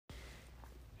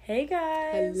Hey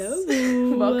guys.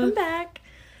 Hello. Welcome back.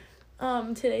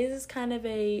 Today's is kind of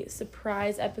a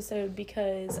surprise episode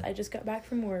because I just got back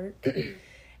from work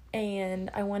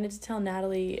and I wanted to tell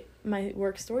Natalie my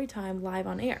work story time live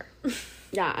on air.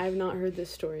 Yeah, I have not heard this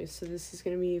story, so this is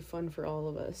going to be fun for all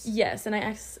of us. Yes, and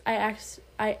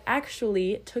I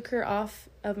actually took her off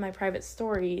of my private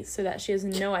story so that she has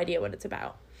no idea what it's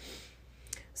about.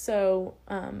 So,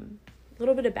 a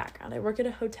little bit of background. I work at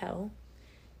a hotel,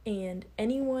 and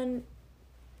anyone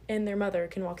and their mother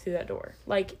can walk through that door.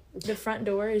 Like, the front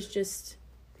door is just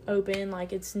open,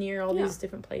 like, it's near all these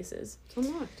different places. It's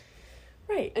unlocked.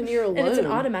 Right. And you're alone. And it's an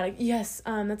automatic. Yes,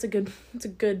 that's a good,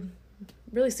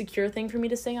 really secure thing for me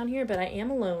to say on here, but I am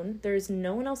alone. There's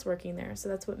no one else working there, so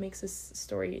that's what makes this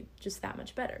story just that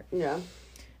much better. Yeah.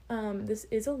 This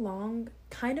is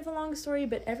kind of a long story,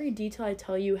 but every detail I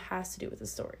tell you has to do with the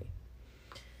story.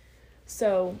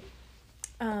 So,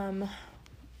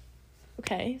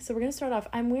 okay, so we're going to start off.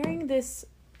 I'm wearing this,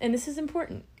 and this is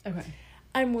important. Okay.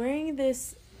 I'm wearing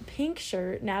this pink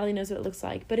shirt. Natalie knows what it looks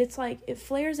like, but it's like, it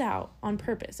flares out on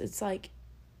purpose. It's like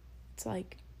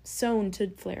sewn to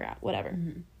flare out, whatever.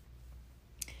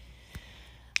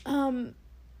 Mm-hmm.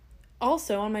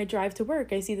 Also, on my drive to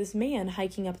work, I see this man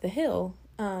hiking up the hill,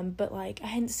 but, like, I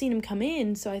hadn't seen him come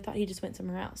in, so I thought he just went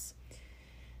somewhere else.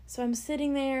 So I'm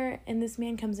sitting there, and this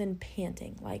man comes in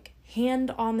panting, like,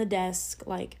 hand on the desk,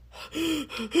 like,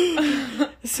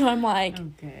 so I'm like,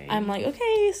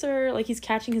 okay, sir, like, he's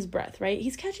catching his breath, right?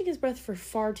 He's catching his breath for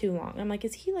far too long. I'm like,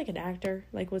 is he, like, an actor?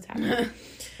 Like, what's happening?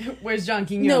 Where's John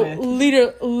King? No,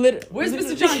 literally. Where's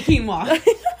Mr. John Quinoa?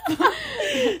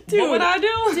 Dude, what would I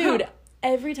do? Dude,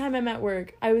 every time I'm at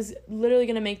work, I was literally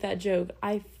going to make that joke.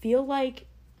 I feel like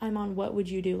I'm on What Would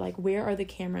You Do? Like, where are the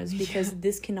cameras? Because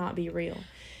this cannot be real.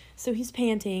 So he's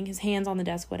panting, his hands on the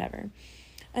desk, whatever.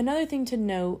 Another thing to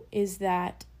note is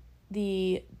that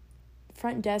the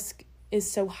front desk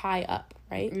is so high up,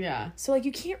 right? Yeah. So, like,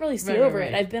 you can't really see over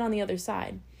it. I've been on the other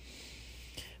side.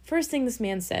 First thing this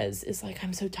man says is, like,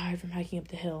 I'm so tired from hiking up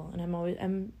the hill.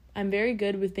 And I'm very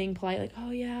good with being polite, like, oh,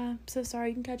 yeah, I'm so sorry,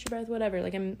 you can catch your breath, whatever.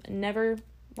 Like, I'm never,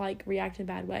 like, react in a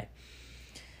bad way.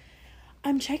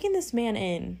 I'm checking this man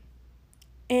in,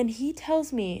 and he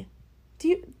tells me,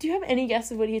 do you have any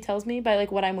guess of what he tells me by,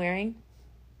 like, what I'm wearing?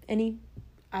 Any?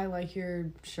 I like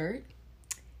your shirt.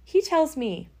 He tells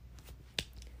me,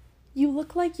 you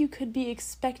look like you could be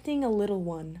expecting a little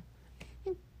one.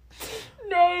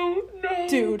 No.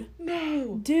 Dude.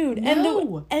 No. Dude.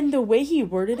 No. And the way he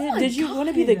worded it, Oh did you want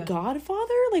to be the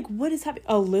Godfather? Like, what is happening?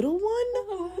 A little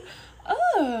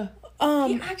one?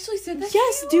 He actually said that.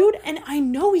 Yes, dude. And I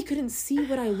know he couldn't see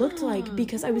what I looked like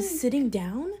because I was sitting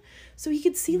down, so he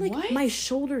could see, like, my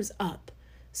shoulders up.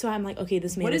 So I'm like, okay,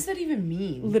 this man. What does that even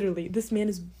mean? Literally, this man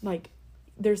is like,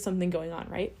 there's something going on,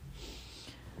 right?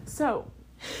 So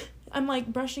I'm, like,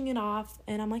 brushing it off,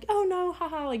 and I'm like, oh no,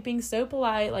 haha, like, being so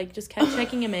polite, like, just kept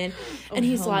checking him in. And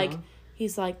he's like,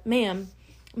 ma'am,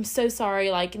 I'm so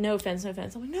sorry, like, no offense. I'm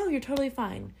like, no, you're totally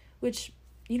fine. Which,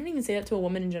 you don't even say that to a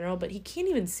woman in general, but he can't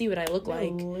even see what I look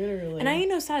like. Literally. And I ain't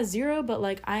no size 0, but,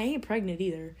 like, I ain't pregnant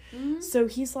either. Mm-hmm. So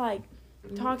he's, like,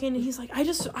 talking, and he's like,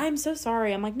 I'm so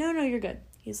sorry. I'm like, no, you're good.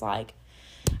 He's like,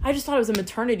 I just thought it was a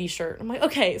maternity shirt. I'm like,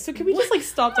 okay, so can we just, like,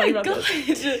 stop talking about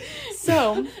this?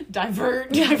 So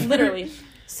divert. Yeah, literally.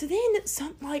 So then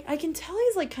I can tell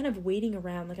he's, like, kind of waiting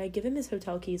around. Like, I give him his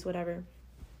hotel keys, whatever.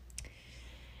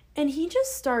 And he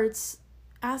just starts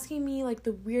asking me, like,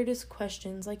 the weirdest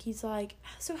questions. Like, he's like,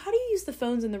 so how do you use the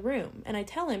phones in the room? And I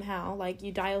tell him how, like,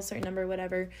 you dial a certain number,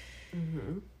 whatever.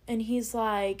 Mm-hmm. And he's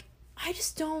like, I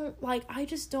just don't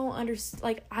understand.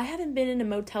 Like, I haven't been in a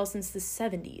motel since the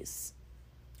 70s.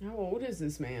 How old is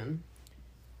this man?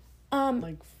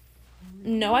 Like,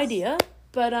 no idea.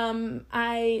 But,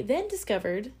 I then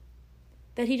discovered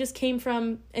that he just came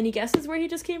from, any guesses where he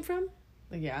just came from?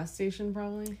 The gas station,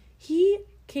 probably? He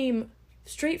came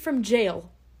straight from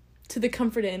jail to the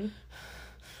Comfort Inn.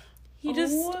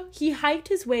 He hiked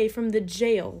his way from the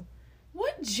jail.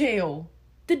 What jail?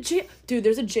 The jail. Dude,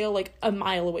 there's a jail, like, a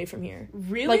mile away from here.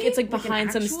 Really? Like, it's, like,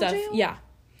 behind some stuff. Jail? Yeah.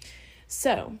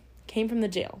 So, came from the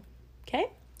jail.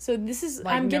 Okay? So, this is,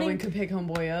 like, no one could pick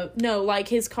homeboy up? No, like,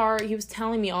 his car, he was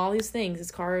telling me all these things.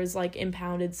 His car is, like,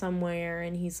 impounded somewhere,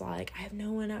 and he's like, I have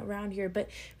no one around here. But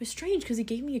it was strange, because he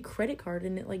gave me a credit card,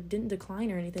 and it, like, didn't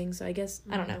decline or anything. So, I guess,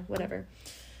 I don't know, whatever.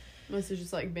 Must have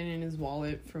just, like, been in his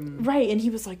wallet from... Right, and he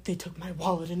was like, they took my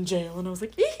wallet in jail. And I was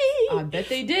like, ee. I bet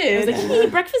they did. I was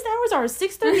like, breakfast hours are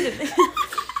 6:30.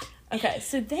 Okay,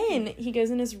 so then he goes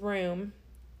in his room,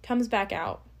 comes back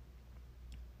out,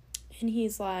 and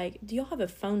he's like, do y'all have a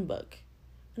phone book?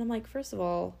 And I'm like, first of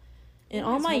all, In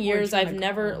all my years, I've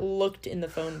never looked in the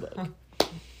phone book.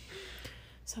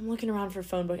 So I'm looking around for a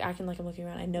phone book, acting like I'm looking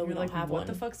around. I know we don't have one. What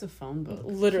the fuck's a phone book?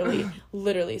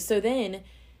 Literally. So then,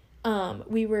 I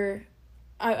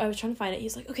was trying to find it.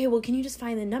 He's like, okay, well, can you just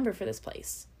find the number for this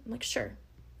place? I'm like, sure.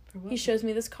 For what? He shows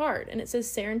me this card, and it says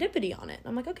Serendipity on it.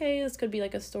 I'm like, okay, this could be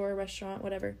like a store, restaurant,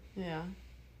 whatever. Yeah.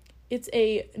 It's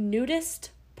a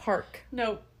nudist park.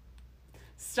 No.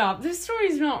 Stop. This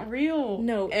story's not real.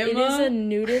 No, Emma. It is a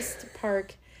nudist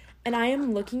park. And I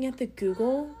am looking at the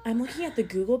Google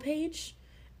page.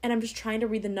 And I'm just trying to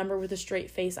read the number with a straight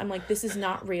face. I'm like, this is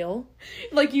not real.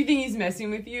 Like, you think he's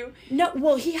messing with you? No,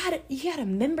 well, he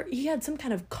had some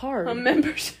kind of card. A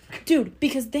membership. Dude,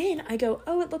 because then I go,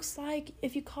 oh, it looks like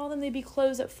if you call them, they'd be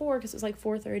closed at 4, because it was like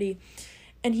 4:30.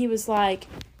 And he was like,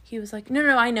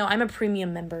 no, I know, I'm a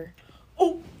premium member.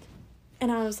 Oh.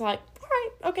 And I was like, all right,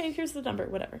 okay, here's the number,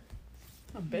 whatever.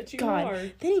 I bet you are.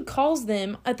 Then he calls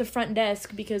them at the front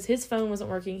desk because his phone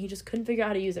wasn't working. He just couldn't figure out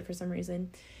how to use it for some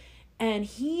reason. And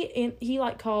he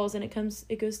like calls, and it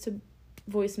goes to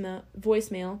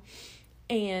voicemail,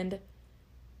 and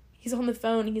he's on the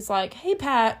phone, and he's like, hey,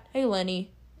 Pat, hey, Lenny.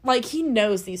 Like, he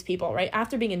knows these people, right?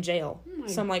 After being in jail. Oh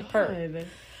so I'm like, per.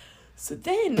 So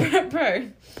then,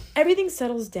 per. Everything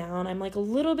settles down. I'm like a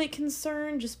little bit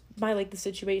concerned just by like the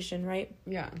situation, right?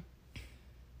 Yeah.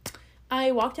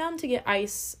 I walk down to get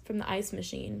ice from the ice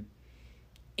machine,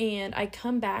 and I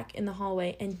come back in the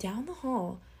hallway, and down the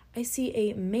hall, I see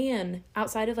a man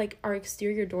outside of, like, our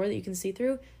exterior door that you can see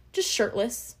through, just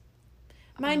shirtless.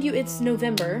 Mind you, it's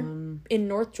November in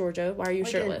North Georgia. Why are you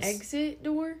shirtless? An exit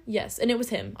door? Yes, and it was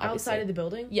him, obviously. Outside of the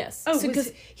building? Yes. Oh,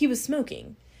 because he was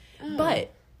smoking. Oh.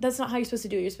 But that's not how you're supposed to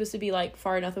do it. You're supposed to be, like,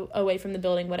 far enough away from the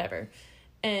building, whatever.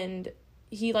 And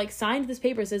he, like, signed this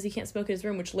paper, says he can't smoke in his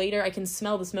room, which later I can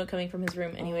smell the smoke coming from his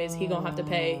room anyways. He gonna have to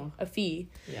pay a fee.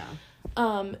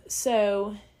 Yeah.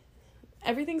 So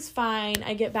everything's fine.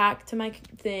 I get back to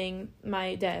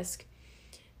my desk.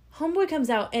 Homeboy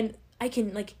comes out, and I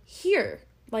can, like, hear,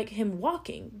 like, him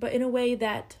walking, but in a way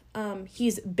that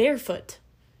he's barefoot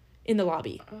in the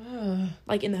lobby.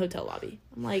 Like, in the hotel lobby.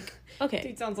 I'm like, okay.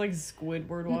 It sounds like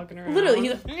Squidward walking around.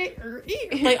 Literally,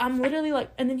 he's like, I'm literally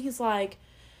like, and then he's like,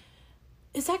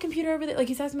 is that computer over there? Like,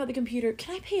 he's asking about the computer.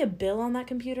 Can I pay a bill on that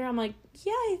computer? I'm like,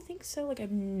 yeah, I think so. Like, I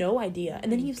have no idea.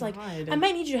 And then he was like, I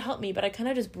might need you to help me. But I kind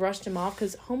of just brushed him off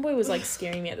because homeboy was, like,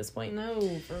 scaring me at this point.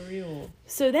 No, for real.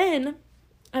 So then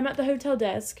I'm at the hotel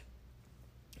desk,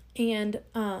 and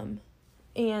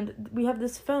we have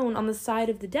this phone on the side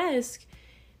of the desk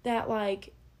that,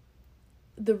 like,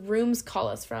 the rooms call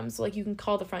us from. So, like, you can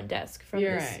call the front desk from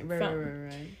this phone.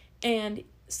 Right. And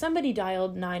somebody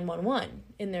dialed 911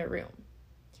 in their room.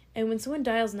 And when someone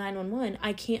dials 911,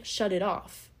 I can't shut it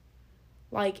off,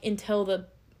 like, until the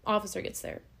officer gets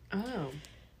there. Oh.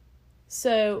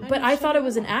 So, but I thought it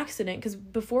was an accident, because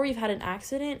before we've had an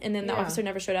accident, and then the officer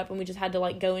never showed up, and we just had to,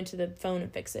 like, go into the phone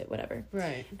and fix it, whatever.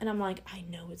 Right. And I'm like, I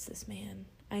know it's this man.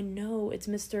 I know it's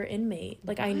Mr. Inmate.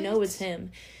 Like, I know it's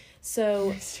him.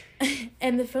 So,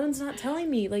 and the phone's not telling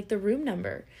me, like, the room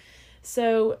number.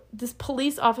 So this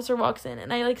police officer walks in,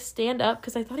 and I, like, stand up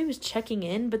because I thought he was checking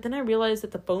in, but then I realized that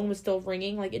the phone was still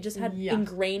ringing. Like, it just had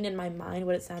ingrained in my mind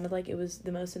what it sounded like. It was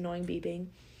the most annoying beeping.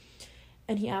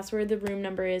 And he asked where the room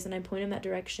number is, and I point him that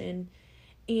direction.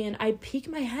 And I peek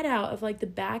my head out of, like, the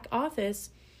back office,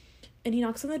 and he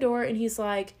knocks on the door, and he's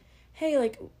like, hey,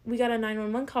 like, we got a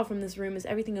 911 call from this room. Is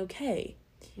everything okay?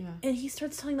 Yeah. And he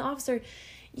starts telling the officer,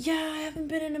 yeah, I haven't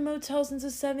been in a motel since the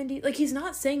 70s. Like, he's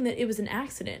not saying that it was an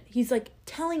accident. He's, like,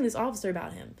 telling this officer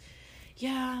about him.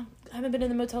 Yeah, I haven't been in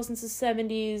the motel since the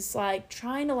 70s. Like,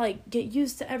 trying to, like, get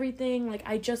used to everything. Like,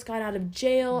 I just got out of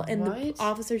jail. And the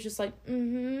officer's just like,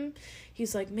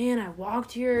 He's like, man, I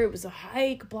walked here. It was a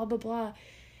hike, blah, blah, blah.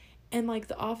 And, like,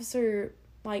 the officer,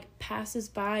 like, passes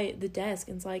by the desk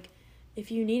and's like, if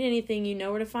you need anything, you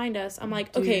know where to find us. I'm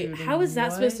like, okay, how is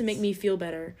that supposed to make me feel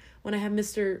better when I have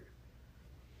Mr.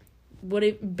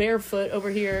 Barefoot over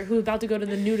here who's about to go to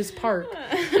the nudist park?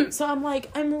 So I'm like,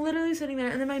 I'm literally sitting there,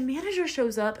 and then my manager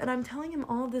shows up, and I'm telling him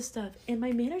all of this stuff, and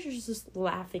my manager's just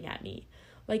laughing at me.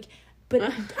 Like,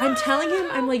 but I'm telling him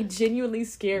I'm, like, genuinely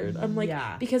scared. I'm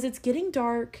like, because it's getting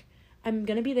dark. I'm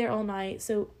going to be there all night.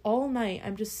 So all night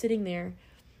I'm just sitting there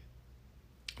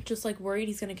just, like, worried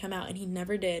he's going to come out, and he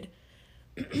never did.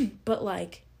 But,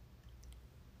 like,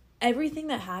 everything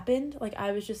that happened, like,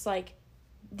 I was just like,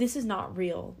 this is not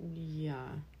real. Yeah.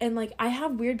 And, like, I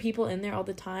have weird people in there all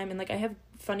the time, and, like, I have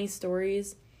funny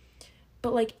stories.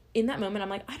 But, like, in that moment, I'm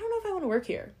like, I don't know if I want to work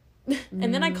here.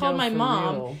 And then I called my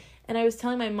mom, and I was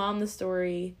telling my mom the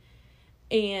story,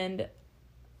 and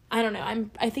I don't know.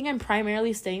 I think I'm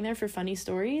primarily staying there for funny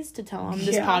stories to tell on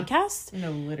this podcast.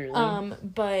 No, literally.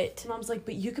 But Mom's like,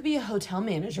 but you could be a hotel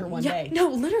manager one day. No,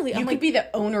 literally. You could be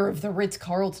the owner of the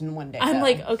Ritz-Carlton one day. I'm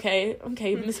like, okay,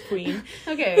 Miss Queen.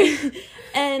 Okay.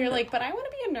 And you're like, but I want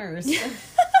to be a nurse.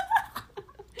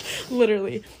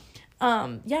 Literally.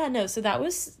 So that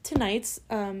was tonight's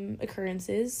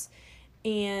occurrences,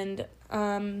 and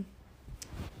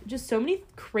just so many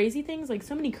crazy things, like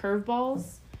so many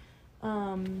curveballs.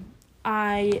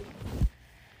 I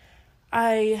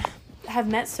have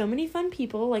met so many fun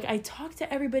people. Like, I talk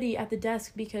to everybody at the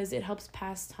desk because it helps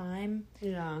pass time.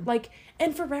 Yeah. Like,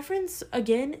 and for reference,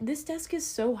 again, this desk is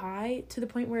so high to the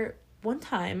point where one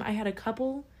time I had a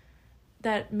couple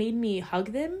that made me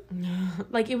hug them.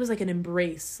 Like, it was like an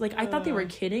embrace. Like, I thought they were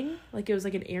kidding. Like, it was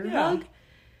like an air hug.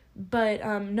 But,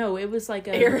 no, it was like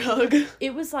a... Air hug.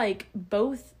 It was like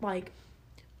both, like,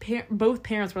 both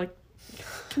parents were like,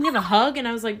 can we have a hug? And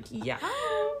I was like, yeah.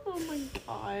 Oh my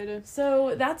god.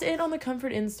 So that's it on the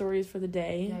Comfort Inn stories for the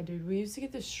day. Yeah, dude, we used to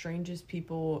get the strangest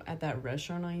people at that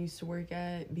restaurant I used to work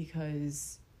at,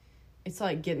 because it's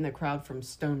like getting the crowd from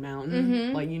Stone Mountain.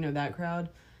 Mm-hmm. Like, you know that crowd?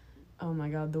 Oh my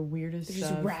god, the weirdest They're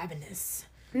stuff. just ravenous.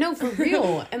 No, for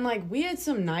real. And like, we had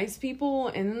some nice people,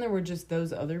 and then there were just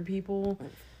those other people.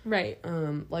 Right.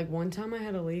 Like one time I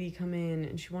had a lady come in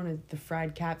and she wanted the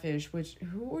fried catfish, which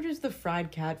who orders the fried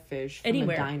catfish from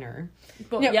Anywhere. a diner?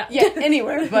 Well, no, yeah,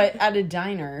 anywhere, but at a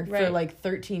diner right. for like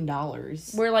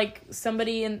 $13. Where like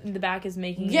somebody in the back is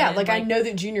making Yeah, it, like I know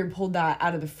that Junior pulled that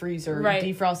out of the freezer, right.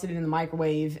 defrosted it in the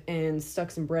microwave, and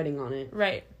stuck some breading on it.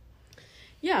 Right.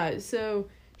 Yeah, so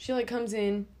she like comes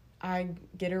in, I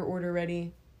get her order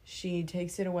ready, she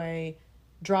takes it away,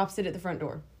 drops it at the front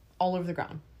door, all over the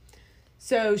ground.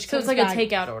 So she comes it's like back, a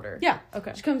takeout order. Yeah.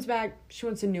 Okay. She comes back, she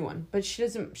wants a new one, but she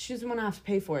doesn't want to have to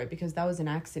pay for it because that was an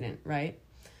accident, right?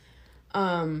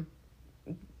 Vinny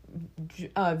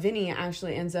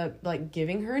actually ends up like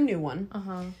giving her a new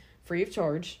one, free of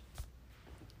charge.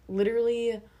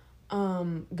 Literally,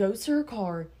 goes to her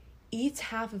car, eats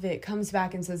half of it, comes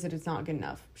back and says that it's not good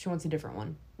enough. She wants a different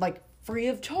one, like free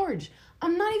of charge.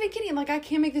 I'm not even kidding. Like, I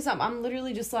can't make this up. I'm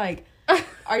literally just like,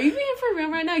 are you being for real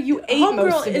right now? You ate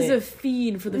most of it. Homegirl is a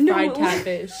fiend for the fried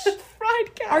catfish.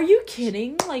 Fried catfish. Are you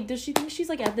kidding? Like, does she think she's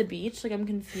like at the beach? Like, I'm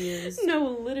confused. No,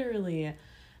 literally.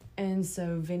 And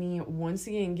so Vinny once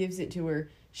again gives it to her.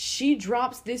 She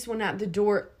drops this one at the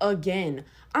door again.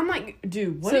 I'm like,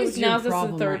 dude, what is your problem? So now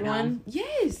this the third one?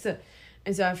 Yes.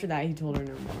 And so after that, he told her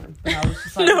no more. But I was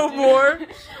just like, no more.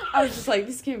 I was just like,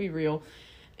 this can't be real.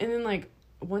 And then like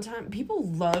one time, people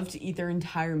love to eat their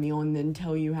entire meal and then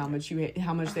tell you how much they hated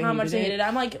it.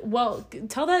 I'm like, well,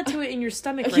 tell that to it in your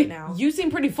stomach right now. You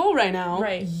seem pretty full right now.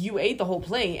 Right. You ate the whole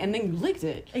plate and then you licked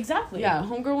it. Exactly. Yeah.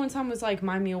 Homegirl one time was like,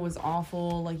 my meal was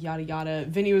awful, like yada yada.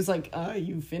 Vinny was like,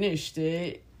 you finished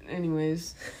it.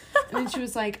 Anyways. And then she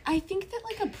was like, I think that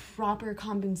like a proper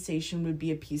compensation would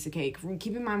be a piece of cake.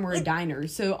 Keep in mind we're a diner,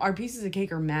 so our pieces of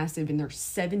cake are massive and they're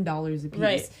 $7 a piece.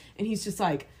 Right. And he's just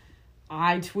like,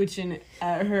 eye twitching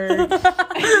at her.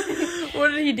 What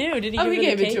did he do? Did he? He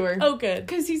gave it to her. Oh, good.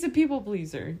 Because he's a people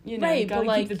pleaser, you know. Right, gotta but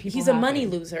like keep the people he's happy. a money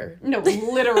loser. No,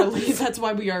 literally, that's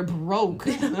why we are broke.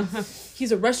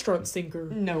 He's a restaurant sinker.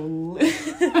 No,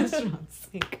 restaurant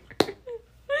sinker.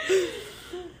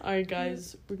 All right,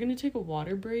 guys, we're gonna take a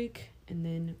water break and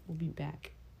then we'll be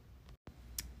back.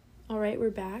 All right, we're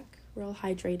back. We're all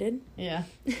hydrated. Yeah.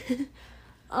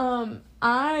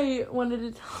 I wanted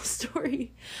to tell a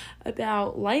story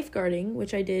about lifeguarding,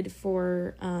 which I did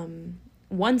for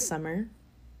one summer.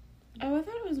 Oh, I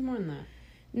thought it was more than that.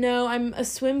 No, I'm a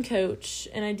swim coach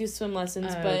and I do swim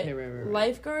lessons, but okay, right.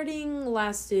 lifeguarding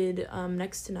lasted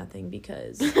next to nothing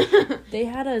because they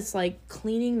had us like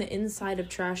cleaning the inside of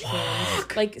trash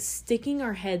cans, like sticking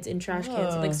our heads in trash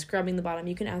cans, like scrubbing the bottom.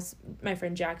 You can ask my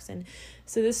friend Jackson.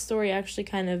 So this story actually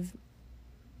kind of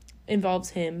involves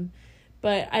him,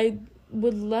 but I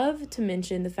would love to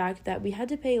mention the fact that we had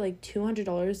to pay like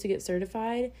 $200 to get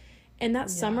certified. And that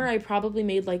summer, I probably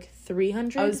made, like,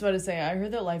 $300. I was about to say, I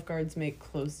heard that lifeguards make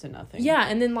close to nothing. Yeah,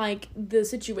 and then, like, the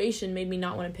situation made me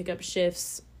not want to pick up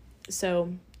shifts.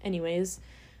 So, anyways.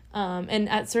 And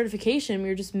at certification, we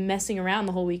were just messing around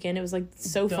the whole weekend. It was, like,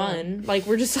 so fun. Like,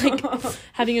 we're just, like,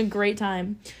 having a great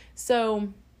time. So,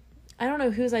 I don't know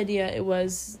whose idea it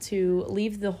was to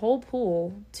leave the whole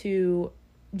pool to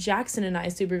Jackson and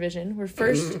I's supervision.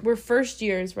 We're first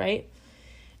years, right?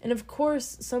 And of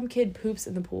course, some kid poops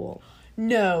in the pool.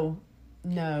 No,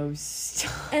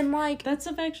 stop. And like that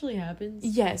stuff actually happens.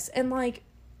 Yes, and like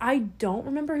I don't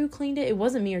remember who cleaned it. It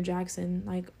wasn't me or Jackson.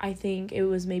 Like I think it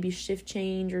was maybe shift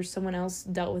change or someone else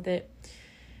dealt with it.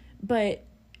 But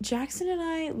Jackson and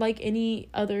I, like any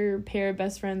other pair of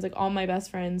best friends, like all my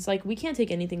best friends, like we can't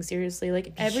take anything seriously.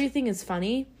 Like everything is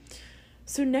funny.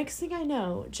 So next thing I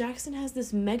know, Jackson has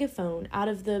this megaphone out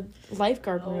of the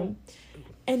lifeguard room.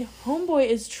 And homeboy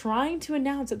is trying to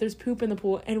announce that there's poop in the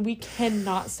pool, and we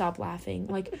cannot stop laughing.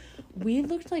 Like, we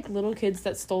looked like little kids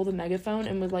that stole the megaphone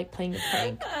and was, like, playing a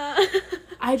prank.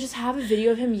 I just have a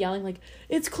video of him yelling, like,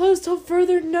 it's closed till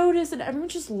further notice, and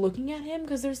everyone's just looking at him,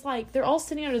 because there's, like, they're all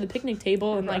sitting under the picnic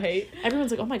table, and, like,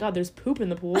 everyone's like, oh my god, there's poop in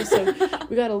the pool, so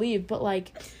we gotta leave. But,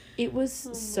 like, it was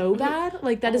so bad.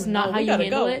 Like, that is not how you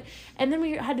handle it. And then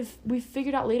we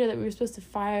figured out later that we were supposed to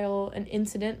file an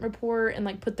incident report and,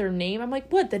 like, put their name. I'm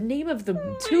like, what? The name of the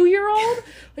 2-year-old?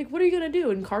 Like, what are you gonna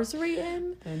do? Incarcerate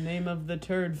him? The name of the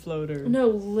turd floater. No,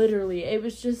 literally. It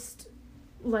was just...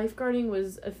 Lifeguarding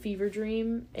was a fever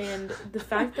dream. And the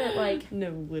fact that, like... No,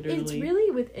 literally. It's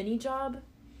really with any job.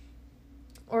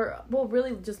 Or, well,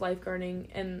 really just lifeguarding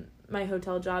and... my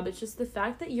hotel job, it's just the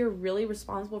fact that you're really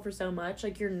responsible for so much.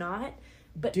 Like, you're not,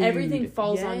 but dude, everything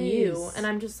falls on you. And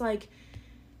I'm just like,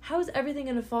 how is everything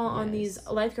gonna fall on these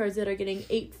lifeguards that are getting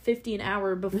 $8.50 an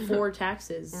hour before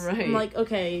taxes? Right. I'm like,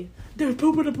 okay, there's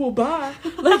poop in the pool, bye.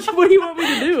 Like, what do you want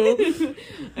me to do?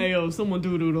 Hey, yo, someone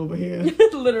do it over here.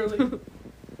 Literally.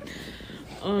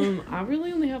 I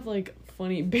really only have, like,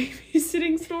 funny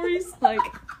babysitting stories. Like,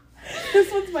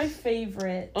 this one's my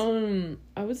favorite.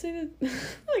 I would say that,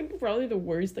 like, probably the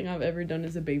worst thing I've ever done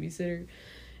as a babysitter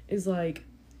is, like,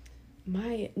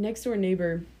 my next door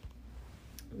neighbor,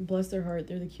 bless their heart,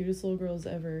 they're the cutest little girls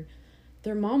ever.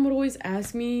 Their mom would always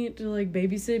ask me to, like,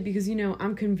 babysit because, you know,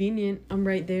 I'm convenient, I'm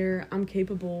right there, I'm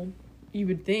capable, you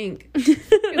would think,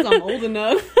 because I'm old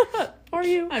enough. Are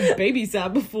you? I've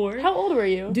babysat before. How old were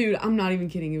you? Dude, I'm not even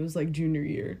kidding. It was like junior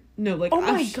year. No, like... Oh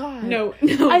my god. No.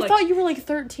 I like, thought you were like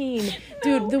 13. No.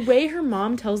 Dude, the way her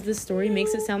mom tells this story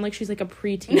makes it sound like she's like a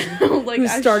preteen like,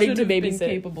 who's starting to babysit. Been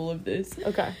capable of this.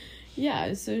 Okay.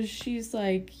 Yeah, so she's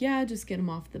like, yeah, just get him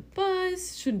off the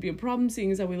bus. Shouldn't be a problem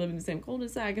seeing as how we live in the same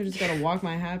cul-de-sac. I just gotta walk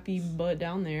my happy butt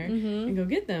down there and go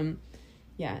get them.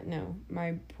 Yeah, no.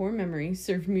 My poor memory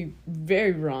served me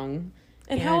very wrong.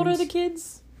 And how old are the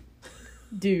kids?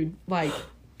 Dude, like,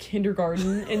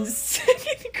 kindergarten and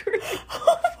 2nd grade.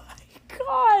 Oh my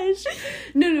gosh.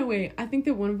 No, wait. I think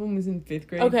that one of them was in 5th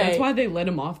grade. Okay. That's why they let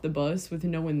him off the bus with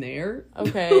no one there.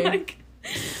 Okay. like,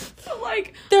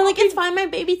 they're like, it's fine, my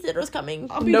babysitter's coming.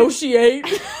 No, she ain't.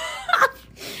 So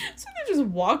they just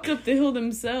walked up the hill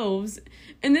themselves.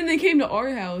 And then they came to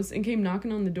our house and came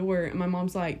knocking on the door. And my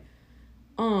mom's like,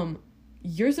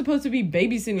 you're supposed to be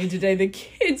babysitting today. The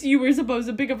kids you were supposed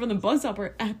to pick up from the bus stop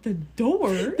are at the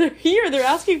door. They're here. They're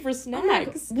asking for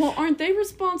snacks. Well, aren't they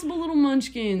responsible little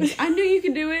munchkins? I knew you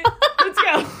could do it. Let's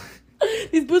go.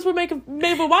 These boots were made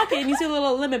for walking, and you see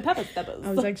little lemon pepper steppers.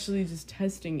 I was actually just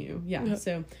testing you. Yeah,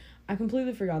 so I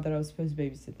completely forgot that I was supposed to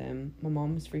babysit them. My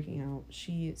mom was freaking out.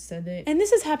 She said that... And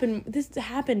this happened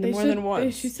more than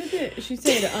once. She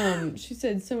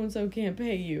said so-and-so can't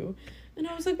pay you. And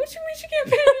I was like, what you mean she can't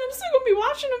pay me? I'm still going to be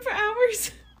watching them for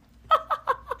hours.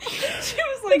 She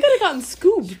was like... They could have gotten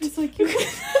scooped. She was like,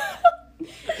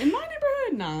 in my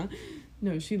neighborhood? Nah.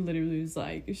 No, she literally was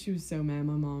like... She was so mad,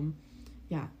 my mom.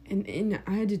 Yeah. And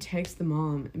I had to text the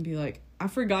mom and be like, I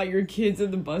forgot your kids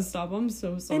at the bus stop. I'm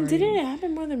so sorry. And didn't it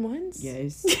happen more than once?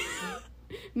 Yes.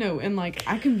 No, and like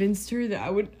I convinced her that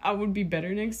I would be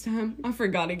better next time. I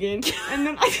forgot again. And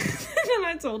then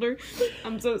I told her,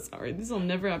 I'm so sorry. This will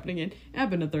never happen again. It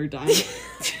happened a 3rd time.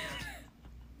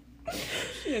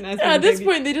 At this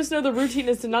point, they just know the routine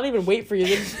is to not even wait for you.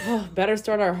 They just, better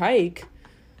start our hike.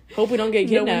 Hope we don't get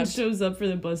kidnapped. No one shows up for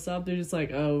the bus stop. They're just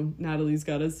like, oh, Natalie's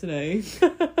got us today.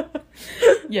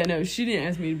 Yeah, no, she didn't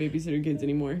ask me to babysit her kids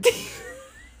anymore.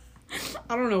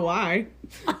 I don't know why.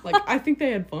 Like, I think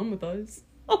they had fun with us.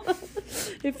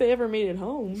 If they ever made it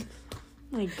home.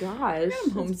 My gosh.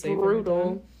 I'm home safe.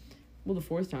 Brutal. Well, the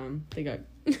 4th time they got...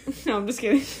 No, I'm just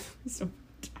kidding. So...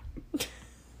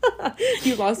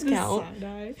 You lost count.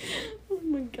 Side-eye. Oh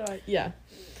my god. Yeah.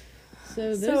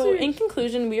 So in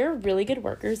conclusion, we are really good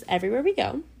workers everywhere we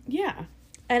go. Yeah.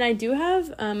 And I do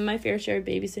have my fair share of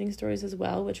babysitting stories as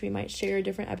well, which we might share a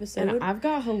different episode. And I've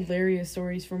got hilarious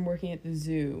stories from working at the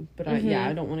zoo, but I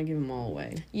don't want to give them all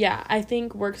away. Yeah, I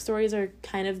think work stories are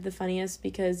kind of the funniest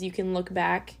because you can look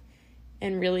back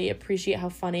and really appreciate how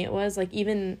funny it was. Like,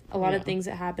 even a lot of things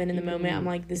that happen in the moment, I'm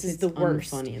like, this is the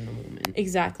worst. Funny in the moment.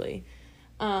 Exactly.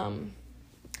 But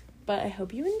I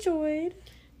hope you enjoyed.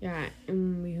 Yeah,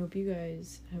 and we hope you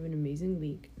guys have an amazing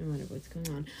week, no matter what's going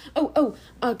on.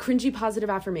 Cringy positive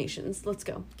affirmations. Let's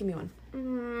go. Give me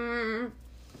one.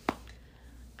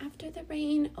 After the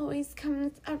rain always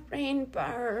comes a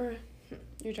rainbow.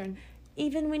 Your turn.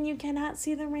 Even when you cannot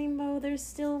see the rainbow, there's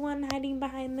still one hiding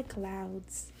behind the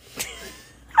clouds.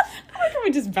 How can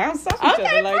we just bounce off each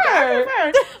other like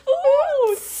that?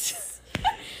 Ooh.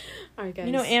 All right, guys.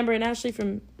 You know Amber and Ashley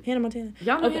from Hannah Montana.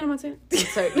 Y'all know Hannah Montana?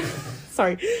 Sorry.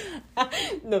 Sorry.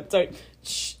 No, sorry.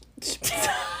 Shh.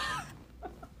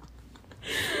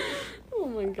 Oh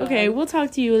my god. Okay, we'll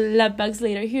talk to you love bugs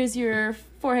later. Here's your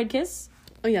forehead kiss.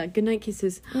 Oh yeah, good night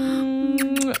kisses. Bye.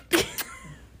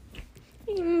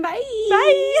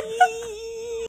 Bye.